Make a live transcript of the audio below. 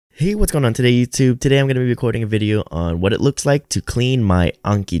Hey, what's going on today, YouTube? Today I'm going to be recording a video on what it looks like to clean my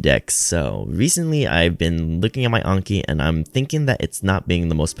Anki deck. So recently I've been looking at my Anki and I'm thinking that it's not being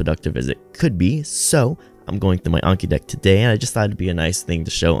the most productive as it could be. So I'm going through my Anki deck today and I just thought it'd be a nice thing to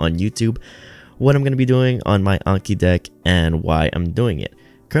show on YouTube what I'm going to be doing on my Anki deck and why I'm doing it.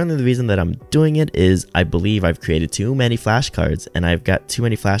 Currently the reason that I'm doing it is I believe I've created too many flashcards and I've got too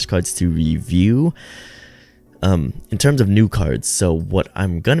many flashcards to review. In terms of new cards, so what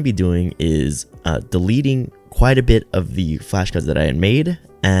I'm gonna be doing is deleting quite a bit of the flashcards that I had made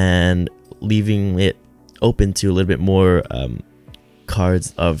and leaving it open to a little bit more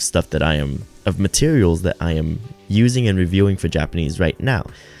cards of stuff that of materials that I am using and reviewing for Japanese right now.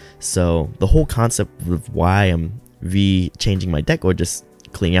 So the whole concept of why I'm changing my deck or just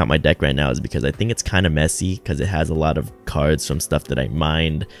cleaning out my deck right now is because I think it's kind of messy because it has a lot of cards from stuff that I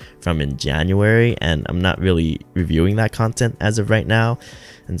mined from in January and I'm not really reviewing that content as of right now,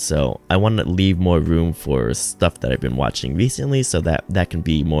 and so I want to leave more room for stuff that I've been watching recently so that that can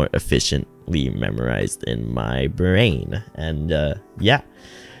be more efficiently memorized in my brain. And yeah,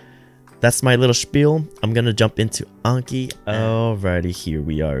 that's my little spiel. I'm gonna jump into Anki. Alrighty, here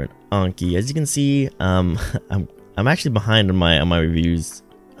we are in Anki. As you can see, I'm actually behind on my reviews.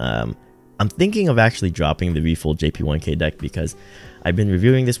 I'm thinking of actually dropping the refull JP1K deck because I've been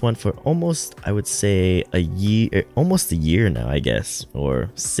reviewing this one for almost, I would say, almost a year now, I guess, or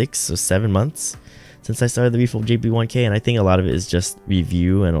 6 or 7 months since I started the refull JP1K, and I think a lot of it is just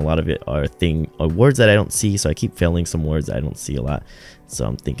review and a lot of it are words that I don't see, so I keep failing some words that I don't see a lot. So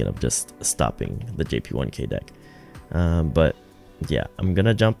I'm thinking of just stopping the JP1K deck. But yeah, I'm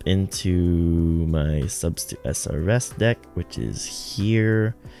gonna jump into my subs to SRS deck, which is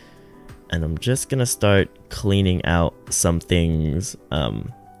here, and I'm just gonna start cleaning out some things,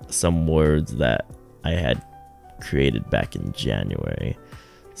 some words that I had created back in January.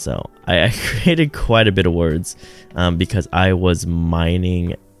 So I created quite a bit of words because I was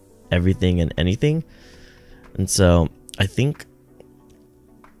mining everything and anything, and so I think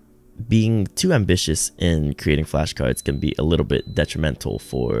being too ambitious in creating flashcards can be a little bit detrimental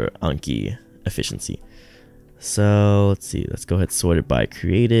for Anki efficiency. So let's see, let's go ahead and sort it by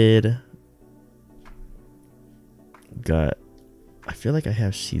created. I feel like I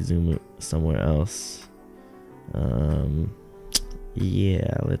have Shizumu somewhere else.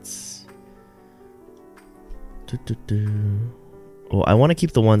 Yeah, let's Oh, I want to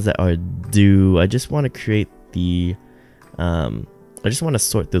keep the ones that are due. I just want to create the I just want to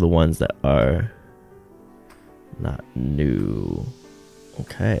sort through the ones that are not new.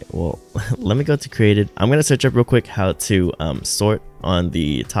 Okay, well, let me go to created. I'm going to search up real quick how to sort on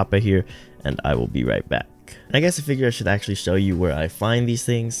the top right here, and I will be right back. And I guess I figure I should actually show you where I find these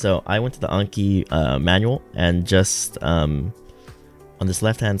things. So I went to the Anki manual, and just on this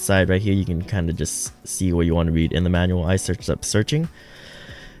left hand side right here, you can kind of just see what you want to read in the manual. I searched up searching,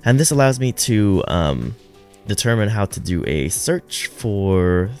 and this allows me to determine how to do a search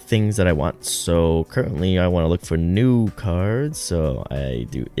for things that I want. So currently I want to look for new cards, so I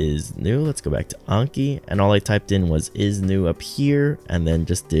do is new. Let's go back to Anki, and all I typed in was is new up here, and then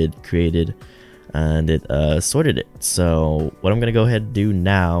just did created, and it sorted it. So what I'm gonna go ahead and do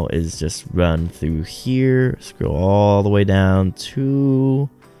now is just run through here, scroll all the way down to,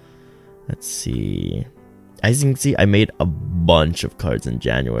 let's see, as you can see, I made a bunch of cards in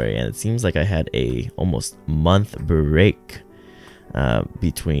January, and it seems like I had a almost month break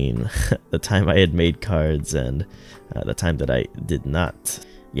between the time I had made cards and the time that I did not.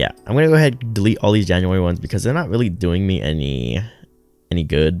 Yeah, I'm gonna go ahead and delete all these January ones because they're not really doing me any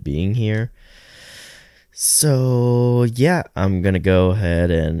good being here. So yeah, I'm gonna go ahead,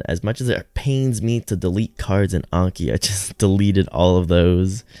 and as much as it pains me to delete cards in Anki, I just deleted all of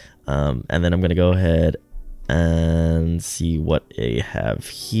those, and then I'm gonna go ahead and see what I have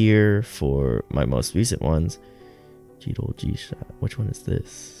here for my most recent ones. Jidol G-Shot. Which one is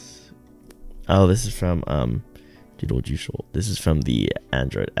this? Oh, this is from Jidol G-Shot. This is from the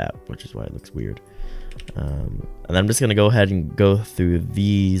Android app, which is why it looks weird. And I'm just gonna go ahead and go through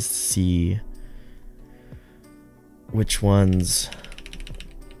these, see which ones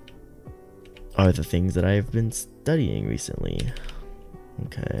are the things that I've been studying recently.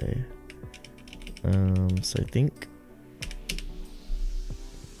 Okay. So I think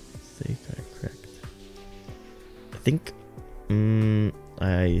correct. I think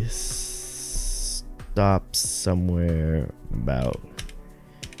I stopped somewhere about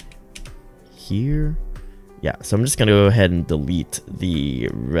here. Yeah, so I'm just gonna go ahead and delete the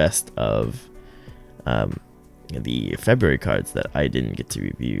rest of the February cards that I didn't get to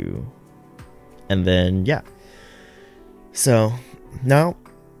review. And then yeah, so now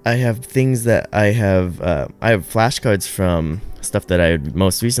I have things that I have flashcards from stuff that I had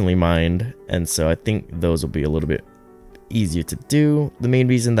most recently mined, and so I think those will be a little bit easier to do. The main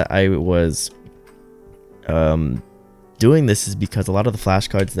reason that I was doing this is because a lot of the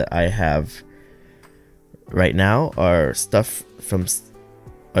flashcards that I have right now are stuff from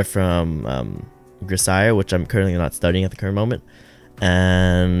Grisire, which I'm currently not studying at the current moment,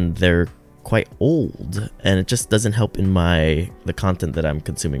 and they're quite old, and it just doesn't help in the content that I'm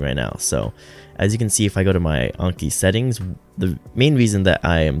consuming right now. So as you can see, if I go to my Anki settings, the main reason that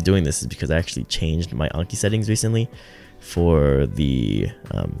I am doing this is because I actually changed my Anki settings recently for the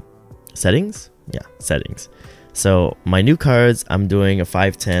settings. So my new cards, I'm doing a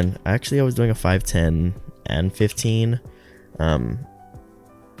 510. Actually, I was doing a 510 and 15. And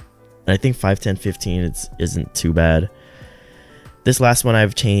I think 510 15 isn't too bad. This last one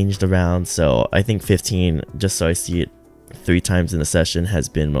I've changed around, so I think 15, just so I see it 3 times in a session, has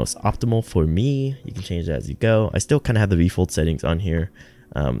been most optimal for me. You can change it as you go. I still kind of have the refold settings on here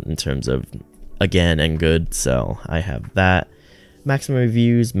in terms of again and good, so I have that. Maximum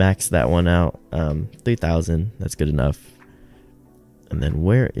reviews, max that one out, 3,000, that's good enough. And then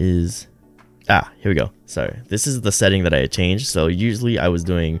where is, here we go. Sorry, this is the setting that I had changed. So usually I was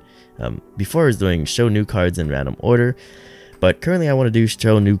doing, before I was doing show new cards in random order, but currently I want to do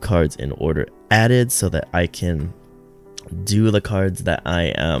show new cards in order added, so that I can do the cards that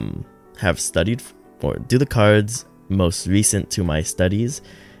I have studied, or do the cards most recent to my studies.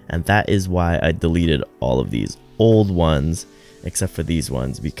 And that is why I deleted all of these old ones, except for these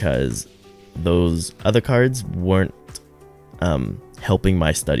ones, because those other cards weren't helping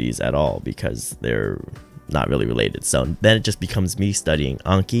my studies at all, because they're not really related. So then it just becomes me studying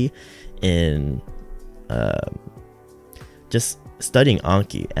Anki in just studying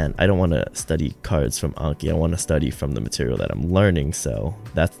Anki, and I don't want to study cards from Anki. I want to study from the material that I'm learning, so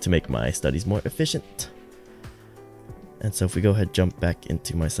that's to make my studies more efficient. And so if we go ahead, jump back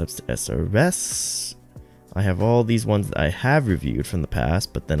into my subs to SRS, I have all these ones that I have reviewed from the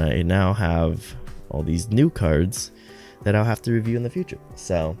past, but then I now have all these new cards that I'll have to review in the future.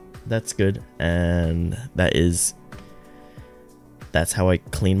 So that's good, and that's how I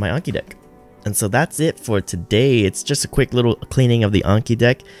clean my Anki deck. And so that's it for today. It's just a quick little cleaning of the Anki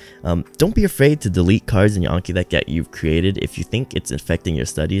deck. Don't be afraid to delete cards in your Anki deck that you've created if you think it's affecting your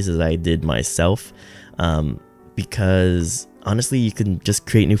studies, as I did myself. Because honestly, you can just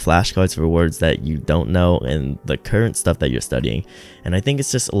create new flashcards for words that you don't know and the current stuff that you're studying. And I think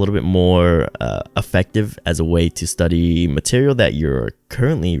it's just a little bit more effective as a way to study material that you're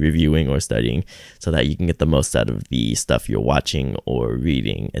currently reviewing or studying, so that you can get the most out of the stuff you're watching or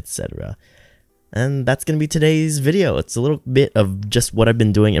reading, etc. And that's going to be today's video. It's a little bit of just what I've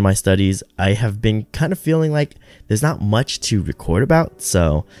been doing in my studies. I have been kind of feeling like there's not much to record about,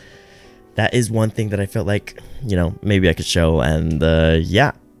 so that is one thing that I felt like, maybe I could show. And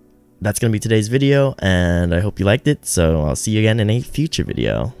yeah, that's going to be today's video, and I hope you liked it. So I'll see you again in a future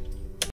video.